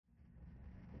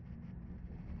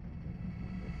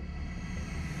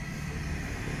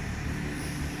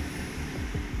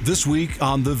This week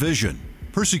on The Vision,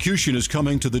 persecution is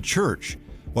coming to the church.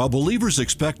 While believers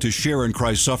expect to share in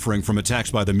Christ's suffering from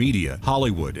attacks by the media,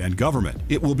 Hollywood, and government,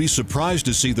 it will be surprised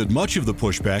to see that much of the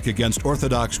pushback against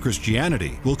Orthodox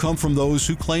Christianity will come from those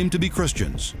who claim to be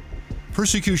Christians.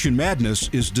 Persecution madness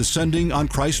is descending on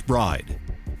Christ's bride.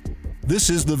 This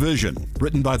is The Vision,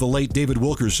 written by the late David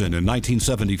Wilkerson in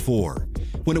 1974.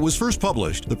 When it was first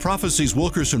published, the prophecies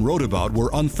Wilkerson wrote about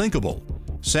were unthinkable.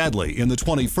 Sadly, in the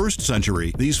 21st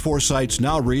century, these foresights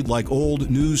now read like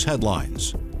old news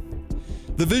headlines.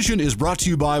 The Vision is brought to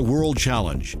you by World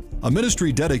Challenge, a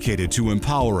ministry dedicated to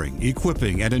empowering,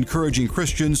 equipping, and encouraging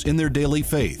Christians in their daily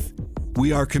faith.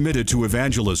 We are committed to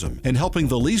evangelism and helping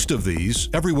the least of these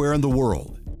everywhere in the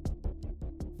world.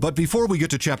 But before we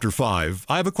get to Chapter 5,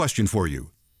 I have a question for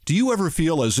you. Do you ever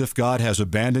feel as if God has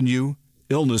abandoned you?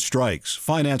 Illness strikes,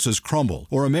 finances crumble,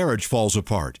 or a marriage falls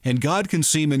apart, and God can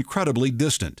seem incredibly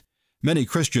distant. Many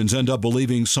Christians end up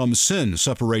believing some sin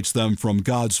separates them from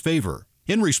God's favor.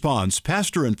 In response,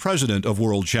 pastor and president of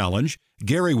World Challenge,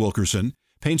 Gary Wilkerson,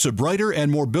 paints a brighter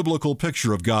and more biblical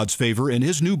picture of God's favor in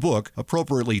his new book,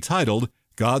 appropriately titled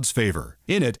God's Favor.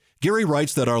 In it, Gary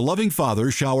writes that our loving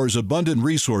Father showers abundant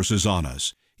resources on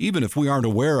us, even if we aren't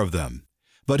aware of them.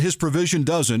 But His provision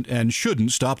doesn't and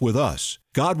shouldn't stop with us.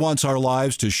 God wants our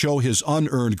lives to show His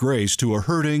unearned grace to a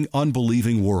hurting,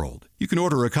 unbelieving world. You can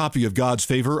order a copy of God's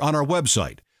Favor on our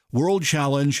website,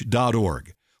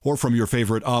 worldchallenge.org, or from your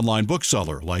favorite online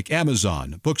bookseller like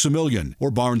Amazon, Books A Million,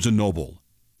 or Barnes & Noble.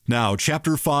 Now,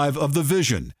 Chapter 5 of The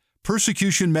Vision,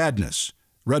 Persecution Madness,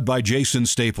 read by Jason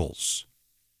Staples.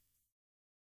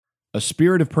 A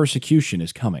spirit of persecution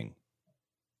is coming.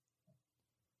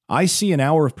 I see an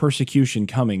hour of persecution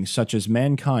coming such as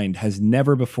mankind has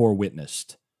never before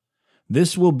witnessed.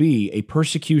 This will be a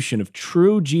persecution of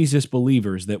true Jesus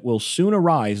believers that will soon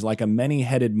arise like a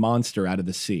many-headed monster out of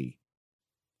the sea.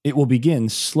 It will begin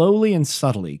slowly and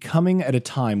subtly, coming at a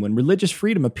time when religious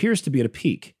freedom appears to be at a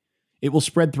peak. It will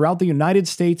spread throughout the United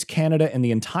States, Canada, and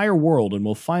the entire world and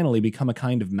will finally become a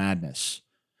kind of madness.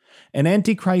 An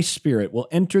antichrist spirit will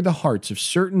enter the hearts of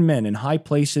certain men in high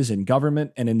places in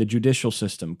government and in the judicial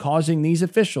system, causing these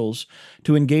officials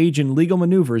to engage in legal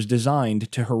maneuvers designed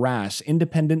to harass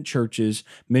independent churches,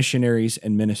 missionaries,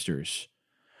 and ministers.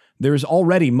 There is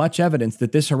already much evidence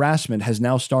that this harassment has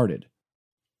now started.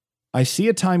 I see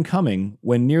a time coming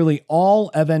when nearly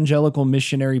all evangelical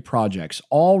missionary projects,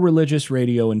 all religious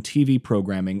radio and TV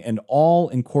programming, and all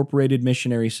incorporated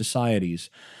missionary societies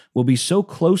will be so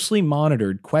closely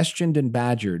monitored, questioned, and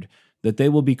badgered that they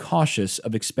will be cautious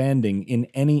of expanding in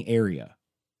any area.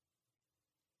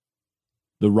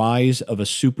 The rise of a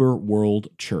super world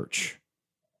church.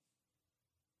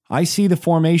 I see the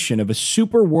formation of a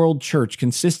super world church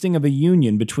consisting of a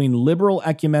union between liberal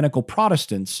ecumenical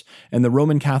Protestants and the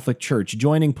Roman Catholic Church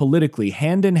joining politically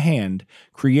hand in hand,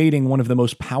 creating one of the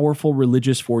most powerful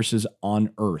religious forces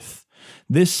on earth.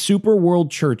 This super world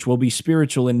church will be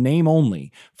spiritual in name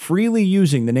only, freely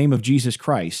using the name of Jesus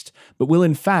Christ, but will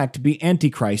in fact be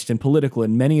antichrist and political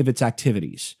in many of its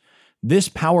activities. This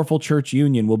powerful church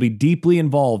union will be deeply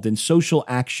involved in social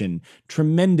action,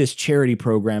 tremendous charity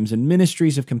programs, and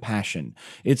ministries of compassion.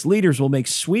 Its leaders will make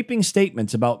sweeping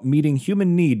statements about meeting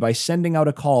human need by sending out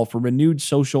a call for renewed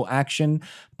social action,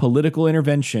 political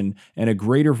intervention, and a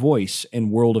greater voice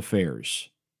in world affairs.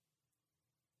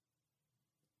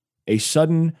 A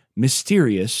sudden,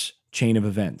 mysterious chain of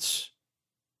events.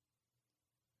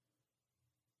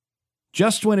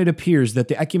 Just when it appears that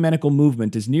the ecumenical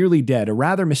movement is nearly dead, a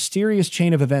rather mysterious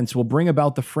chain of events will bring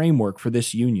about the framework for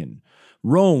this union.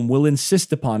 Rome will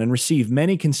insist upon and receive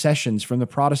many concessions from the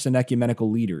Protestant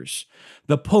ecumenical leaders.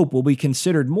 The Pope will be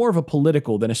considered more of a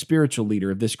political than a spiritual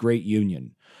leader of this great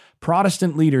union.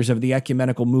 Protestant leaders of the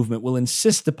ecumenical movement will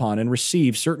insist upon and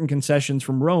receive certain concessions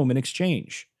from Rome in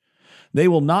exchange. They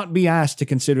will not be asked to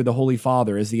consider the Holy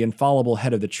Father as the infallible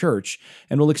head of the church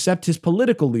and will accept his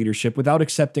political leadership without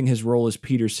accepting his role as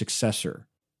Peter's successor.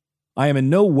 I am in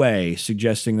no way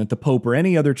suggesting that the Pope or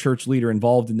any other church leader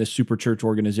involved in this superchurch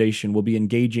organization will be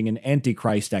engaging in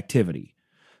antichrist activity.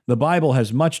 The Bible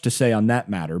has much to say on that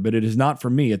matter, but it is not for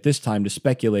me at this time to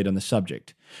speculate on the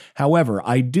subject. However,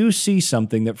 I do see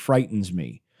something that frightens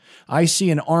me. I see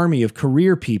an army of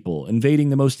career people invading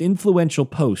the most influential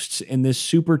posts in this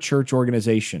super church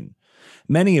organization.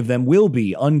 Many of them will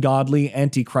be ungodly,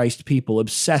 antichrist people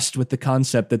obsessed with the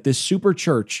concept that this super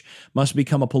church must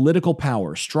become a political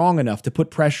power strong enough to put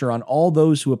pressure on all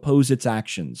those who oppose its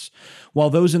actions, while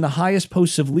those in the highest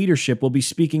posts of leadership will be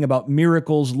speaking about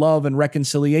miracles, love, and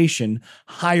reconciliation.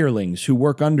 Hirelings who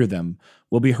work under them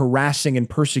will be harassing and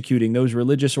persecuting those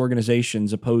religious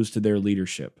organizations opposed to their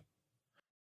leadership.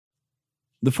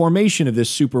 The formation of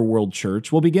this superworld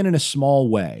church will begin in a small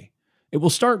way. It will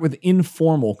start with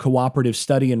informal cooperative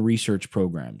study and research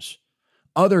programs.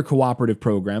 Other cooperative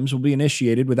programs will be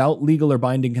initiated without legal or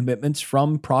binding commitments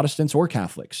from Protestants or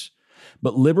Catholics.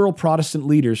 But liberal Protestant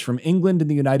leaders from England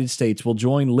and the United States will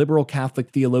join liberal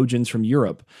Catholic theologians from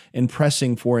Europe in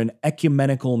pressing for an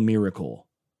ecumenical miracle.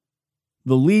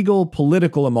 The legal,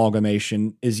 political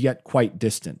amalgamation is yet quite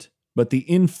distant, but the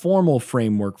informal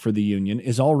framework for the union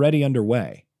is already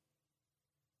underway.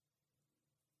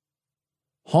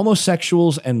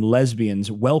 Homosexuals and lesbians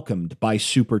welcomed by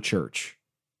Superchurch.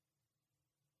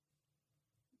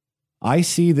 I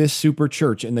see this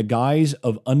superchurch in the guise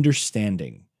of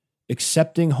understanding,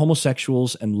 accepting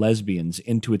homosexuals and lesbians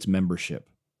into its membership.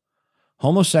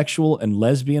 Homosexual and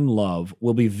lesbian love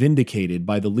will be vindicated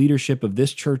by the leadership of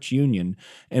this church union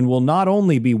and will not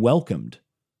only be welcomed,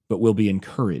 but will be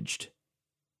encouraged.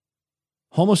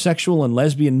 Homosexual and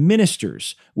lesbian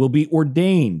ministers will be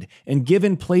ordained and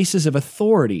given places of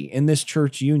authority in this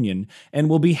church union and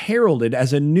will be heralded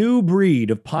as a new breed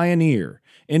of pioneer,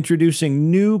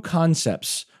 introducing new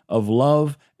concepts of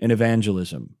love and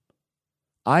evangelism.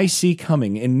 I see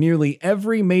coming in nearly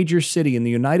every major city in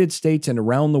the United States and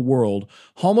around the world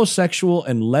homosexual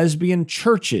and lesbian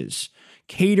churches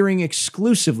catering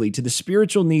exclusively to the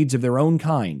spiritual needs of their own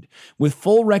kind, with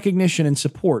full recognition and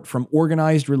support from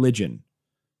organized religion.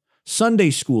 Sunday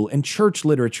school and church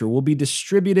literature will be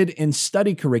distributed in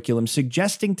study curriculum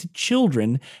suggesting to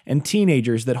children and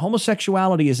teenagers that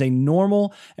homosexuality is a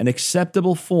normal and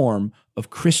acceptable form of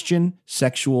Christian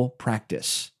sexual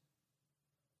practice.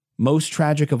 Most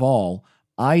tragic of all,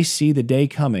 I see the day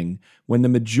coming when the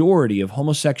majority of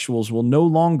homosexuals will no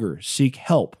longer seek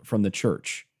help from the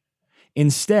church.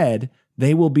 Instead,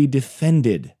 they will be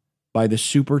defended by the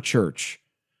superchurch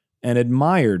and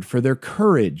admired for their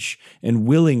courage and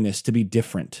willingness to be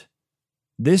different.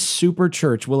 This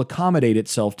superchurch will accommodate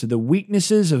itself to the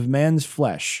weaknesses of man's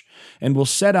flesh and will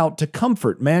set out to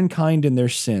comfort mankind in their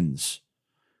sins.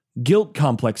 Guilt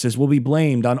complexes will be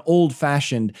blamed on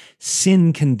old-fashioned,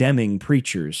 sin-condemning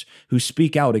preachers who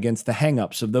speak out against the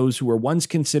hang-ups of those who were once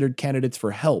considered candidates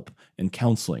for help and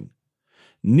counseling.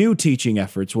 New teaching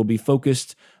efforts will be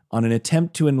focused on an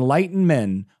attempt to enlighten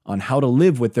men on how to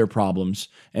live with their problems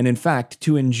and, in fact,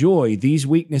 to enjoy these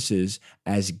weaknesses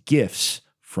as gifts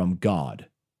from God.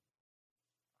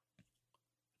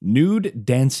 Nude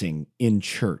dancing in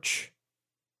church.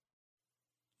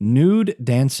 Nude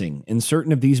dancing in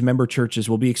certain of these member churches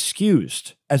will be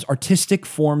excused as artistic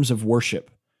forms of worship.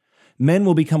 Men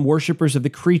will become worshipers of the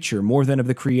creature more than of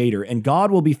the Creator, and God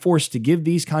will be forced to give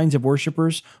these kinds of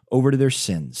worshipers over to their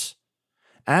sins.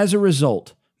 As a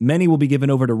result, many will be given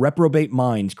over to reprobate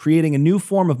minds, creating a new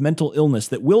form of mental illness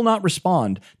that will not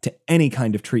respond to any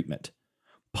kind of treatment.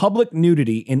 Public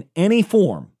nudity in any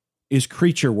form is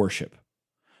creature worship.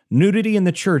 Nudity in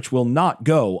the church will not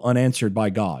go unanswered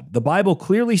by God. The Bible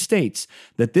clearly states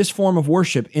that this form of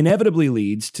worship inevitably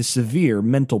leads to severe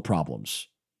mental problems.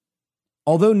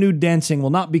 Although nude dancing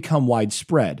will not become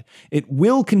widespread, it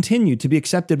will continue to be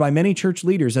accepted by many church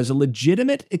leaders as a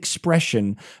legitimate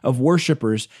expression of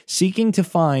worshipers seeking to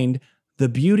find the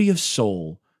beauty of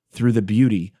soul through the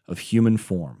beauty of human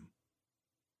form.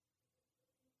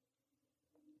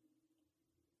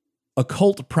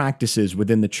 Occult practices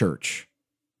within the church.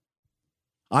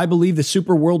 I believe the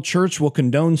Superworld Church will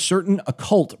condone certain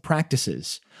occult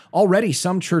practices. Already,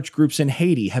 some church groups in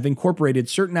Haiti have incorporated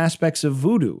certain aspects of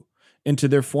voodoo into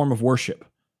their form of worship.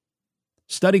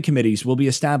 Study committees will be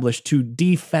established to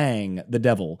defang the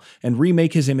devil and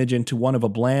remake his image into one of a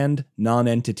bland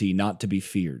non-entity not to be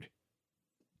feared.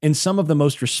 In some of the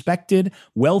most respected,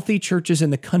 wealthy churches in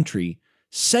the country,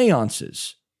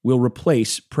 seances will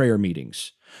replace prayer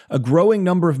meetings. A growing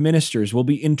number of ministers will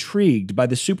be intrigued by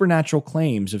the supernatural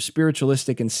claims of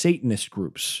spiritualistic and Satanist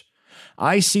groups.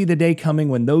 I see the day coming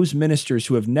when those ministers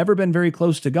who have never been very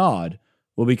close to God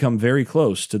will become very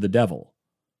close to the devil.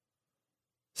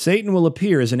 Satan will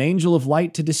appear as an angel of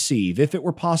light to deceive, if it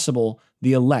were possible,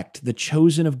 the elect, the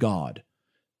chosen of God.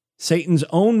 Satan's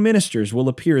own ministers will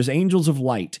appear as angels of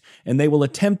light, and they will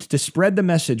attempt to spread the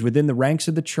message within the ranks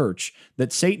of the church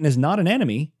that Satan is not an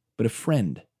enemy, but a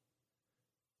friend.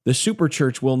 The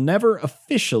superchurch will never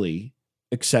officially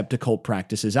accept occult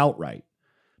practices outright,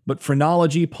 but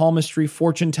phrenology, palmistry,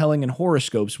 fortune-telling, and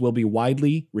horoscopes will be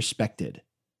widely respected.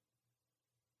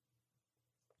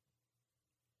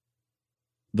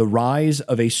 The rise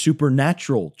of a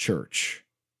supernatural church.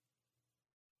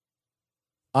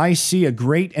 I see a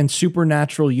great and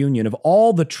supernatural union of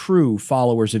all the true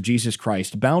followers of Jesus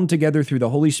Christ, bound together through the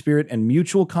Holy Spirit and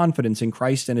mutual confidence in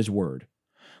Christ and His Word.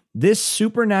 This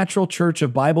supernatural church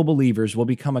of Bible believers will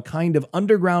become a kind of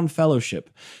underground fellowship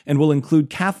and will include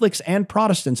Catholics and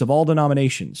Protestants of all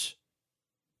denominations.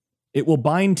 It will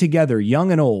bind together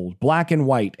young and old, black and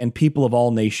white, and people of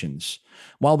all nations.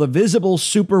 While the visible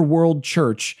superworld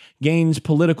church gains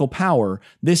political power,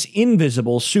 this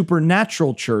invisible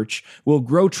supernatural church will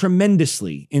grow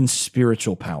tremendously in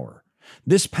spiritual power.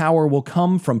 This power will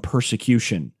come from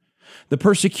persecution. The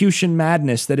persecution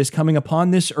madness that is coming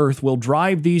upon this earth will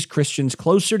drive these Christians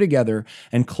closer together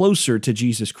and closer to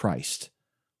Jesus Christ.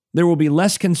 There will be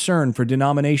less concern for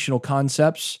denominational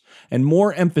concepts and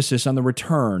more emphasis on the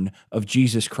return of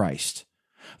Jesus Christ.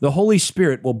 The Holy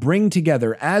Spirit will bring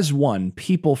together as one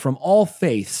people from all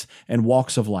faiths and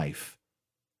walks of life.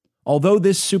 Although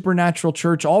this supernatural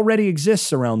church already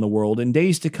exists around the world, in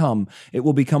days to come, it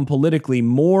will become politically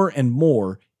more and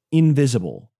more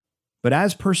invisible. But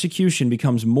as persecution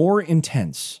becomes more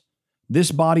intense,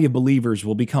 this body of believers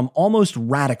will become almost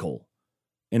radical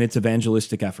in its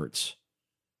evangelistic efforts.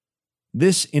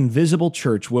 This invisible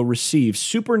church will receive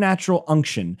supernatural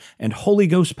unction and Holy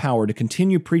Ghost power to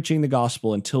continue preaching the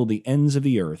gospel until the ends of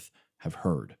the earth have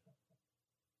heard.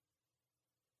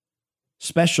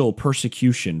 Special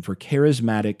persecution for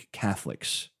charismatic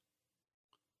Catholics.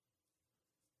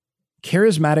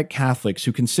 Charismatic Catholics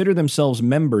who consider themselves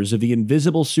members of the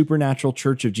invisible supernatural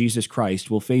Church of Jesus Christ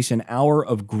will face an hour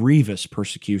of grievous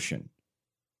persecution.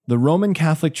 The Roman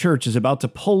Catholic Church is about to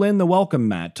pull in the welcome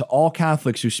mat to all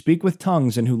Catholics who speak with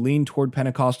tongues and who lean toward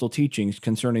Pentecostal teachings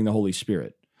concerning the Holy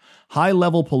Spirit.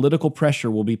 High-level political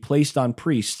pressure will be placed on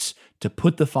priests to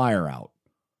put the fire out.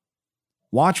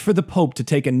 Watch for the Pope to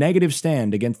take a negative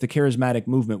stand against the charismatic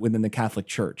movement within the Catholic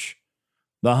Church.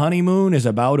 The honeymoon is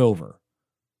about over.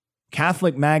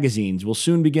 Catholic magazines will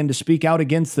soon begin to speak out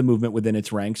against the movement within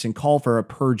its ranks and call for a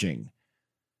purging.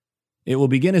 It will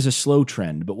begin as a slow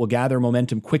trend, but will gather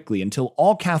momentum quickly until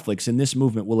all Catholics in this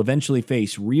movement will eventually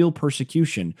face real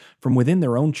persecution from within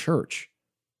their own church.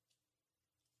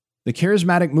 The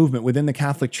charismatic movement within the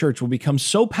Catholic Church will become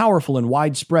so powerful and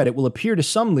widespread it will appear to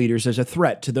some leaders as a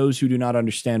threat to those who do not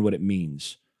understand what it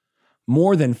means.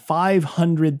 More than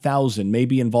 500,000 may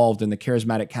be involved in the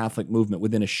charismatic Catholic movement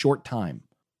within a short time.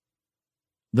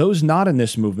 Those not in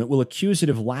this movement will accuse it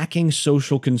of lacking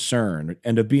social concern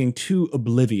and of being too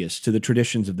oblivious to the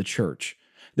traditions of the Church.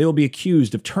 They will be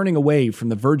accused of turning away from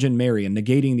the Virgin Mary and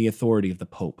negating the authority of the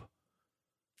Pope.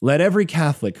 Let every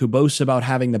Catholic who boasts about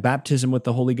having the baptism with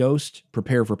the Holy Ghost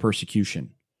prepare for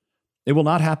persecution. It will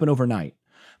not happen overnight,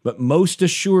 but most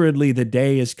assuredly the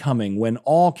day is coming when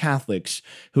all Catholics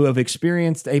who have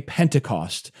experienced a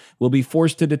Pentecost will be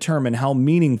forced to determine how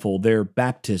meaningful their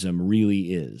baptism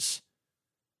really is.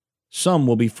 Some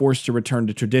will be forced to return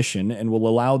to tradition and will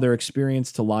allow their experience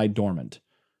to lie dormant.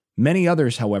 Many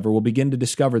others, however, will begin to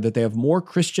discover that they have more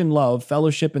Christian love,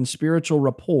 fellowship, and spiritual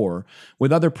rapport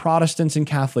with other Protestants and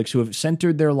Catholics who have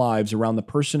centered their lives around the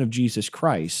person of Jesus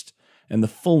Christ and the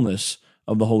fullness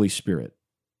of the Holy Spirit.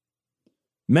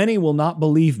 Many will not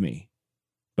believe me,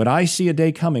 but I see a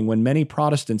day coming when many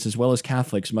Protestants as well as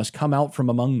Catholics must come out from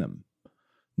among them.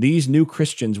 These new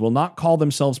Christians will not call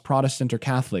themselves Protestant or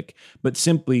Catholic, but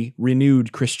simply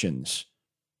renewed Christians.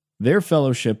 Their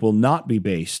fellowship will not be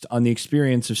based on the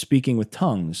experience of speaking with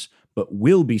tongues, but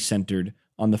will be centered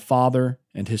on the Father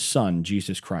and His Son,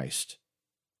 Jesus Christ.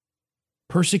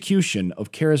 Persecution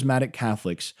of charismatic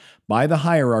Catholics by the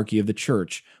hierarchy of the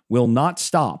Church will not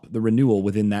stop the renewal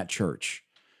within that Church.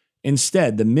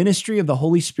 Instead, the ministry of the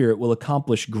Holy Spirit will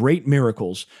accomplish great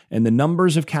miracles, and the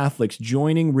numbers of Catholics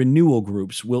joining renewal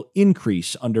groups will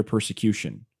increase under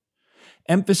persecution.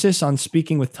 Emphasis on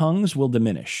speaking with tongues will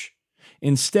diminish.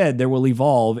 Instead, there will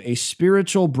evolve a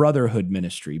spiritual brotherhood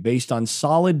ministry based on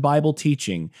solid Bible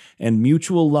teaching and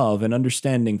mutual love and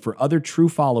understanding for other true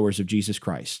followers of Jesus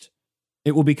Christ.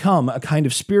 It will become a kind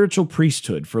of spiritual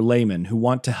priesthood for laymen who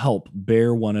want to help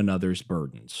bear one another's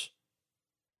burdens.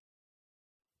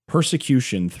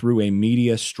 Persecution through a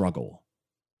media struggle.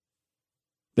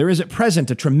 There is at present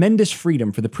a tremendous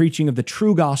freedom for the preaching of the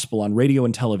true gospel on radio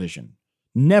and television.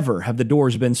 Never have the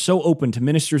doors been so open to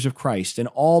ministers of Christ in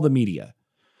all the media.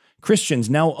 Christians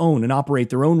now own and operate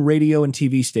their own radio and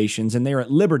TV stations, and they are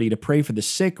at liberty to pray for the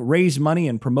sick, raise money,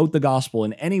 and promote the gospel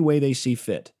in any way they see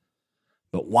fit.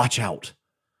 But watch out.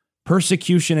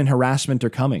 Persecution and harassment are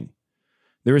coming.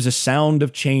 There is a sound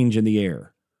of change in the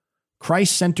air.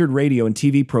 Christ-centered radio and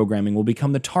TV programming will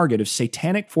become the target of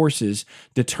satanic forces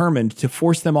determined to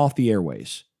force them off the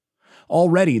airways.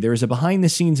 Already, there is a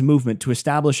behind-the-scenes movement to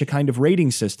establish a kind of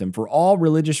rating system for all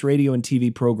religious radio and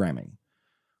TV programming.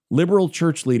 Liberal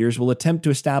church leaders will attempt to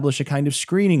establish a kind of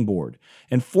screening board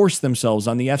and force themselves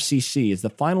on the FCC as the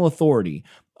final authority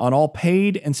on all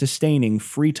paid and sustaining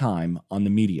free time on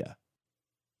the media.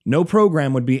 No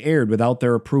program would be aired without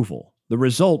their approval. The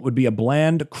result would be a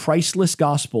bland, Christless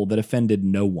gospel that offended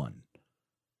no one.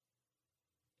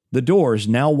 The doors,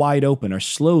 now wide open, are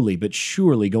slowly but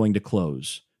surely going to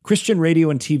close. Christian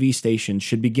radio and TV stations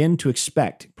should begin to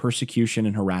expect persecution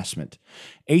and harassment.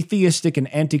 Atheistic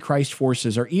and antichrist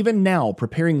forces are even now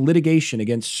preparing litigation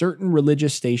against certain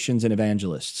religious stations and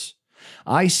evangelists.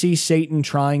 I see Satan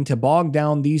trying to bog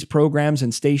down these programs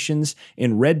and stations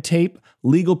in red tape,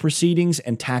 legal proceedings,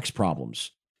 and tax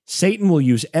problems. Satan will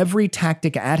use every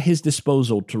tactic at his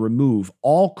disposal to remove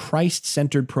all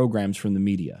Christ-centered programs from the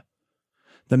media.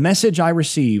 The message I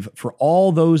receive for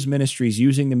all those ministries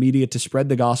using the media to spread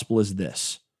the gospel is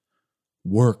this: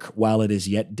 work while it is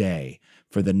yet day,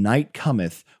 for the night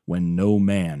cometh when no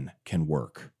man can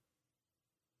work.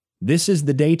 This is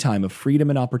the daytime of freedom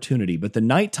and opportunity, but the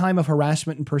nighttime of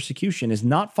harassment and persecution is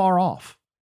not far off.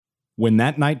 When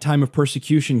that nighttime of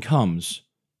persecution comes,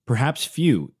 perhaps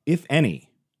few, if any,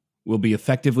 will be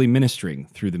effectively ministering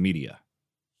through the media.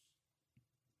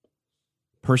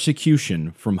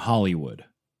 Persecution from Hollywood.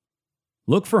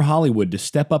 Look for Hollywood to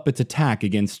step up its attack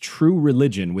against true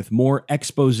religion with more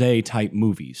expose-type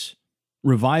movies.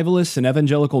 Revivalists and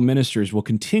evangelical ministers will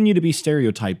continue to be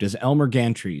stereotyped as Elmer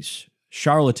Gantrys,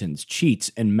 charlatans,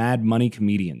 cheats, and mad money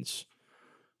comedians.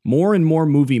 More and more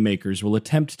movie makers will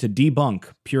attempt to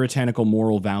debunk puritanical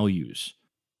moral values.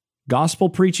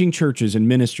 Gospel-preaching churches and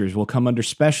ministers will come under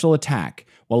special attack,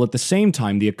 while at the same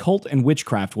time the occult and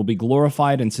witchcraft will be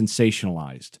glorified and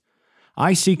sensationalized.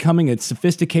 I see coming a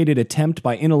sophisticated attempt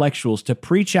by intellectuals to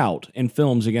preach out in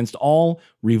films against all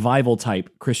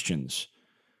revival-type Christians.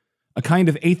 A kind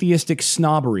of atheistic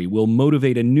snobbery will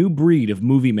motivate a new breed of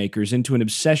movie makers into an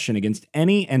obsession against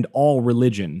any and all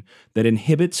religion that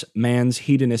inhibits man's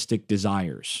hedonistic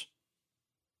desires.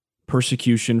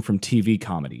 Persecution from TV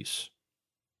comedies.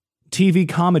 TV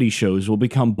comedy shows will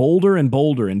become bolder and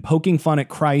bolder in poking fun at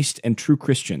Christ and true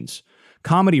Christians.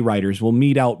 Comedy writers will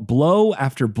mete out blow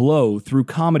after blow through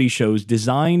comedy shows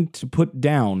designed to put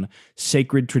down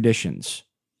sacred traditions.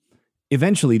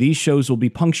 Eventually, these shows will be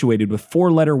punctuated with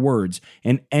four-letter words,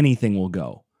 and anything will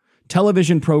go.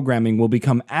 Television programming will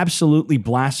become absolutely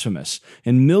blasphemous,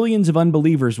 and millions of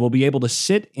unbelievers will be able to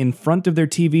sit in front of their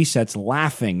TV sets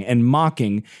laughing and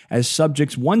mocking as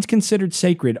subjects once considered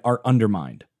sacred are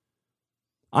undermined.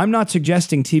 I'm not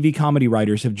suggesting TV comedy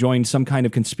writers have joined some kind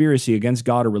of conspiracy against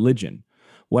God or religion.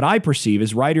 What I perceive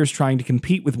is writers trying to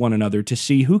compete with one another to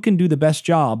see who can do the best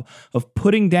job of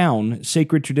putting down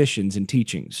sacred traditions and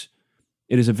teachings.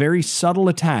 It is a very subtle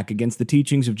attack against the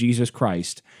teachings of Jesus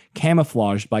Christ,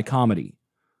 camouflaged by comedy.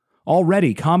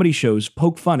 Already, comedy shows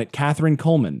poke fun at Catherine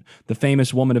Coleman, the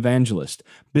famous woman evangelist,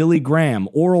 Billy Graham,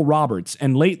 Oral Roberts,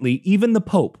 and lately, even the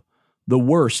Pope. The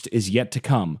worst is yet to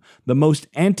come. The most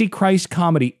antichrist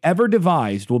comedy ever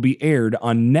devised will be aired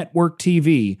on network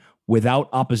TV without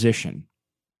opposition.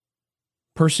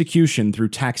 Persecution through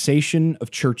taxation of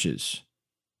churches.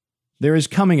 There is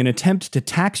coming an attempt to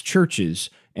tax churches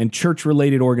and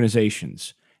church-related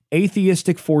organizations.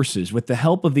 Atheistic forces, with the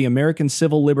help of the American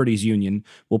Civil Liberties Union,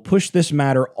 will push this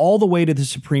matter all the way to the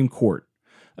Supreme Court.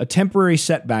 A temporary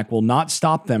setback will not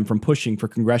stop them from pushing for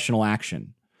congressional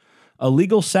action. A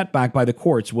legal setback by the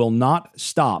courts will not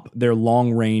stop their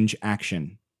long-range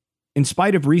action. In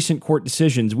spite of recent court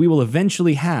decisions, we will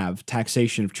eventually have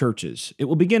taxation of churches. It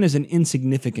will begin as an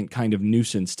insignificant kind of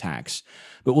nuisance tax,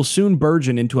 but will soon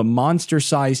burgeon into a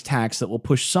monster-sized tax that will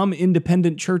push some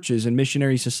independent churches and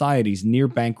missionary societies near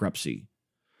bankruptcy.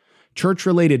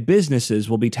 Church-related businesses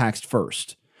will be taxed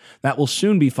first. That will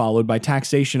soon be followed by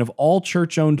taxation of all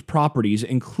church-owned properties,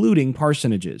 including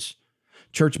parsonages.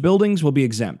 Church buildings will be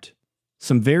exempt.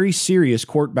 Some very serious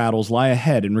court battles lie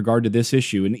ahead in regard to this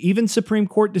issue, and even Supreme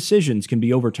Court decisions can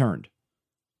be overturned.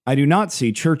 I do not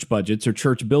see church budgets or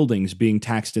church buildings being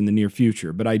taxed in the near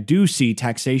future, but I do see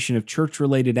taxation of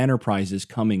church-related enterprises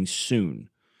coming soon.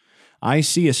 I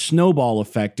see a snowball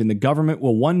effect, and the government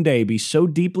will one day be so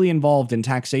deeply involved in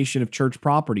taxation of church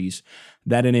properties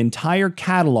that an entire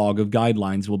catalog of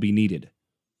guidelines will be needed.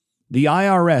 The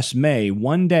IRS may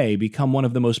one day become one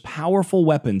of the most powerful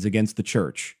weapons against the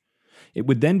church. It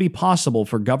would then be possible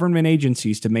for government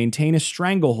agencies to maintain a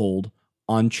stranglehold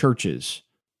on churches.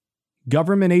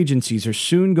 Government agencies are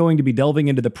soon going to be delving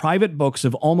into the private books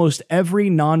of almost every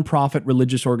nonprofit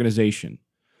religious organization.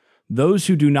 Those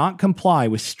who do not comply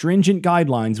with stringent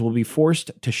guidelines will be forced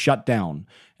to shut down,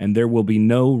 and there will be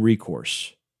no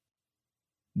recourse.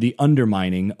 The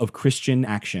undermining of Christian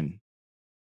action.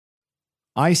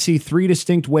 I see three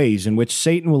distinct ways in which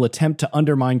Satan will attempt to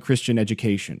undermine Christian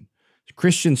education.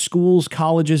 Christian schools,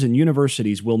 colleges, and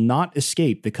universities will not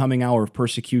escape the coming hour of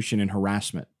persecution and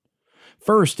harassment.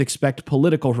 First, expect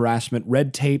political harassment,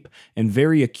 red tape, and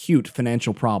very acute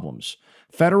financial problems.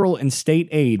 Federal and state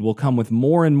aid will come with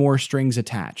more and more strings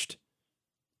attached.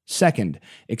 Second,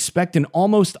 expect an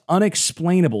almost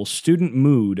unexplainable student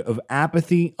mood of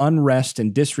apathy, unrest,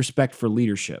 and disrespect for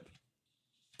leadership.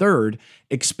 Third,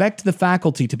 expect the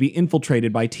faculty to be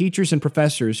infiltrated by teachers and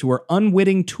professors who are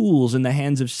unwitting tools in the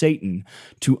hands of Satan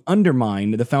to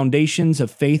undermine the foundations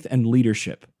of faith and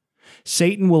leadership.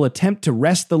 Satan will attempt to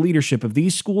wrest the leadership of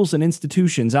these schools and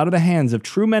institutions out of the hands of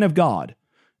true men of God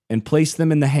and place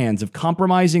them in the hands of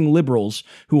compromising liberals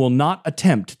who will not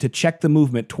attempt to check the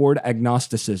movement toward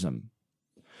agnosticism.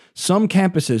 Some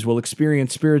campuses will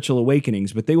experience spiritual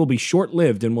awakenings, but they will be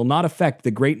short-lived and will not affect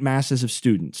the great masses of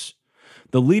students.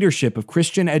 The leadership of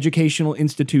Christian educational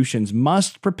institutions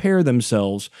must prepare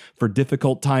themselves for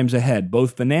difficult times ahead,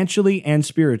 both financially and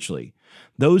spiritually.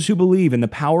 Those who believe in the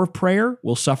power of prayer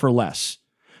will suffer less.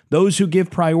 Those who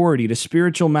give priority to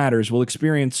spiritual matters will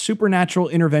experience supernatural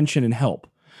intervention and help.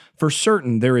 For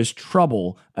certain, there is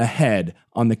trouble ahead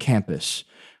on the campus.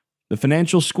 The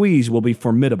financial squeeze will be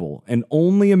formidable, and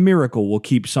only a miracle will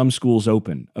keep some schools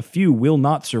open. A few will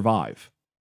not survive.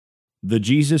 The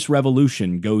Jesus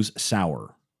Revolution goes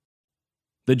sour.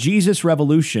 The Jesus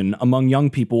Revolution among young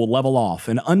people will level off,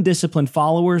 and undisciplined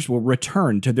followers will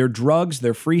return to their drugs,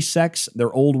 their free sex,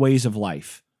 their old ways of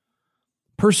life.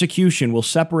 Persecution will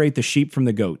separate the sheep from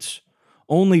the goats.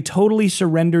 Only totally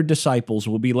surrendered disciples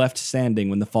will be left standing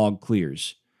when the fog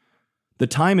clears. The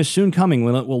time is soon coming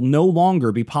when it will no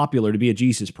longer be popular to be a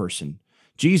Jesus person.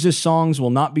 Jesus' songs will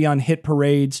not be on hit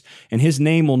parades, and his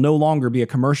name will no longer be a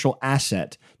commercial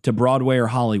asset to Broadway or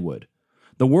Hollywood.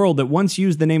 The world that once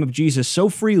used the name of Jesus so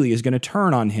freely is going to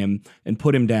turn on him and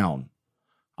put him down.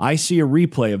 I see a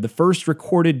replay of the first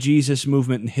recorded Jesus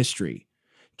movement in history.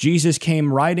 Jesus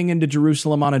came riding into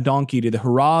Jerusalem on a donkey to the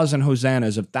hurrahs and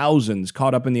hosannas of thousands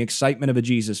caught up in the excitement of a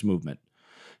Jesus movement.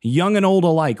 Young and old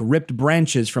alike ripped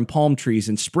branches from palm trees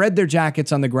and spread their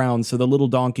jackets on the ground so the little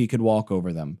donkey could walk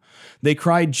over them. They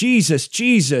cried, "Jesus,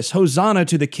 Jesus, Hosanna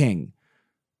to the King."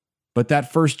 But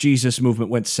that first Jesus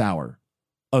movement went sour.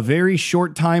 A very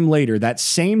short time later, that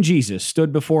same Jesus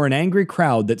stood before an angry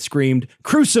crowd that screamed,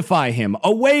 "Crucify him!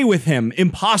 Away with him!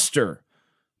 Imposter!"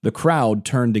 The crowd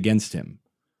turned against him.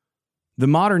 The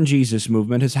modern Jesus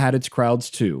movement has had its crowds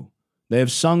too. They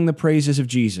have sung the praises of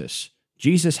Jesus.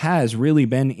 Jesus has really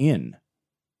been in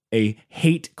a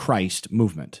hate Christ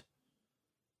movement.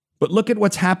 But look at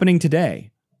what's happening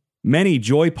today. Many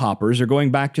joy poppers are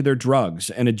going back to their drugs,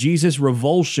 and a Jesus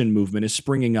revulsion movement is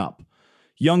springing up.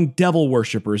 Young devil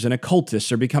worshippers and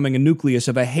occultists are becoming a nucleus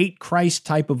of a hate Christ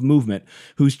type of movement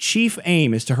whose chief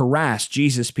aim is to harass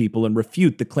Jesus people and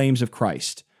refute the claims of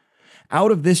Christ.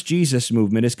 Out of this Jesus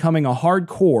movement is coming a hard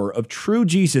core of true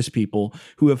Jesus people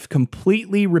who have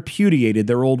completely repudiated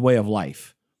their old way of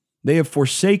life. They have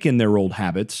forsaken their old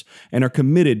habits and are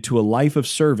committed to a life of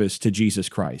service to Jesus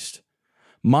Christ.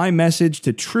 My message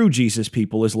to true Jesus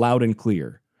people is loud and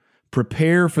clear.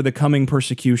 Prepare for the coming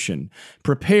persecution.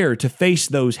 Prepare to face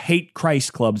those hate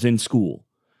Christ clubs in school.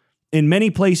 In many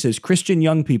places, Christian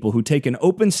young people who take an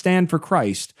open stand for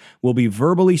Christ will be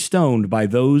verbally stoned by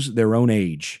those their own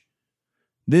age.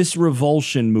 This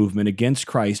revulsion movement against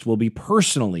Christ will be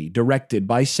personally directed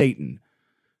by Satan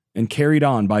and carried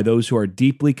on by those who are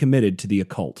deeply committed to the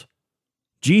occult.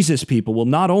 Jesus people will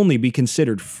not only be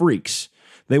considered freaks,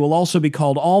 they will also be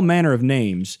called all manner of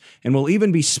names and will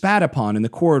even be spat upon in the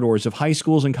corridors of high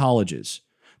schools and colleges.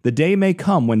 The day may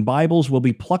come when Bibles will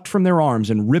be plucked from their arms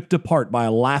and ripped apart by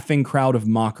a laughing crowd of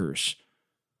mockers.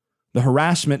 The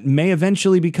harassment may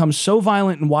eventually become so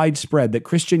violent and widespread that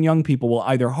Christian young people will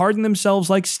either harden themselves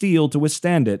like steel to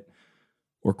withstand it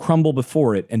or crumble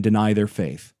before it and deny their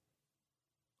faith.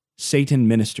 Satan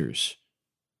ministers.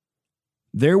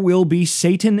 There will be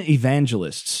Satan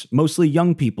evangelists, mostly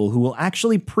young people, who will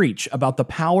actually preach about the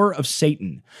power of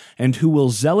Satan and who will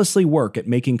zealously work at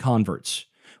making converts.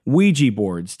 Ouija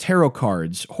boards, tarot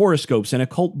cards, horoscopes, and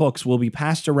occult books will be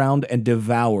passed around and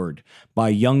devoured by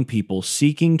young people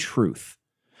seeking truth.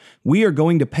 We are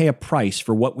going to pay a price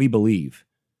for what we believe.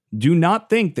 Do not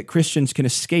think that Christians can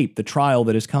escape the trial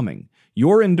that is coming.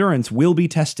 Your endurance will be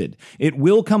tested. It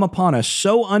will come upon us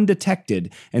so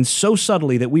undetected and so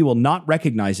subtly that we will not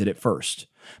recognize it at first.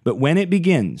 But when it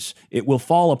begins, it will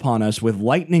fall upon us with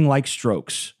lightning-like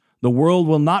strokes. The world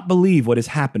will not believe what is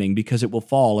happening because it will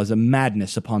fall as a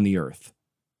madness upon the earth.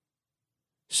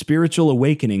 Spiritual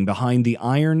awakening behind the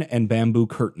iron and bamboo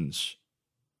curtains.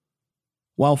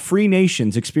 While free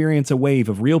nations experience a wave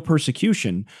of real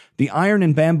persecution, the Iron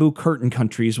and Bamboo Curtain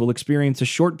countries will experience a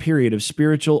short period of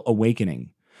spiritual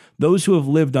awakening. Those who have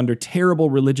lived under terrible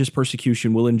religious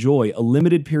persecution will enjoy a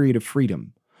limited period of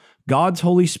freedom. God's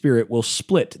Holy Spirit will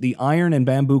split the Iron and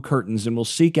Bamboo Curtains and will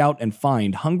seek out and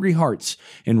find hungry hearts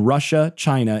in Russia,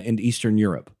 China, and Eastern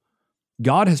Europe.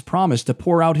 God has promised to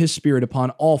pour out His Spirit upon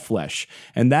all flesh,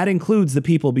 and that includes the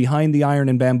people behind the Iron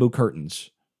and Bamboo Curtains.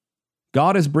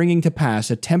 God is bringing to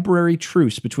pass a temporary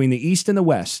truce between the East and the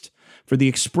West for the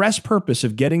express purpose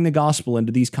of getting the gospel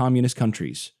into these communist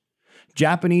countries.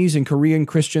 Japanese and Korean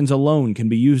Christians alone can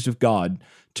be used of God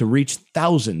to reach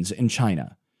thousands in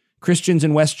China. Christians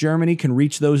in West Germany can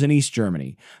reach those in East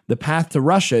Germany. The path to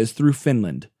Russia is through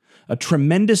Finland. A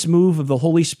tremendous move of the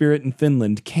Holy Spirit in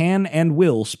Finland can and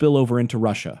will spill over into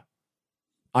Russia.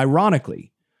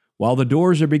 Ironically, while the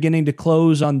doors are beginning to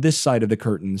close on this side of the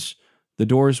curtains, the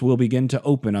doors will begin to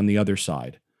open on the other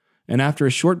side. And after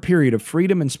a short period of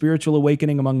freedom and spiritual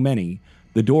awakening among many,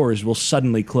 the doors will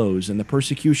suddenly close and the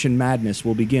persecution madness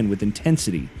will begin with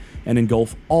intensity and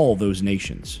engulf all those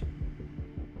nations.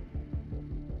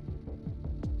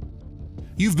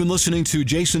 You've been listening to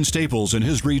Jason Staples and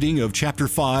his reading of Chapter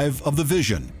 5 of The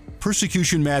Vision,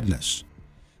 Persecution Madness.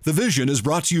 The Vision is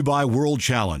brought to you by World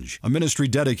Challenge, a ministry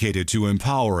dedicated to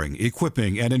empowering,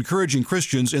 equipping, and encouraging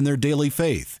Christians in their daily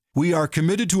faith. We are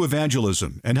committed to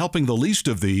evangelism and helping the least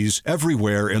of these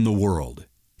everywhere in the world.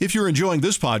 If you're enjoying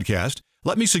this podcast,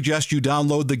 let me suggest you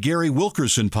download the Gary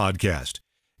Wilkerson podcast.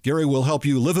 Gary will help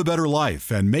you live a better life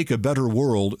and make a better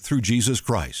world through Jesus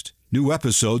Christ. New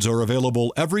episodes are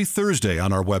available every Thursday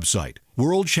on our website,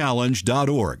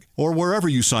 worldchallenge.org, or wherever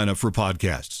you sign up for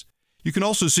podcasts. You can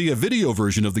also see a video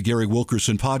version of the Gary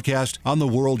Wilkerson podcast on the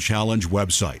World Challenge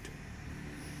website.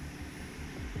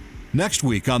 Next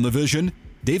week on The Vision,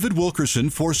 David Wilkerson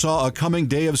foresaw a coming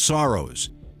day of sorrows.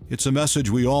 It's a message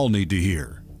we all need to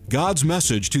hear. God's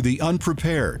message to the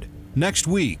unprepared. Next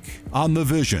week on The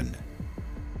Vision.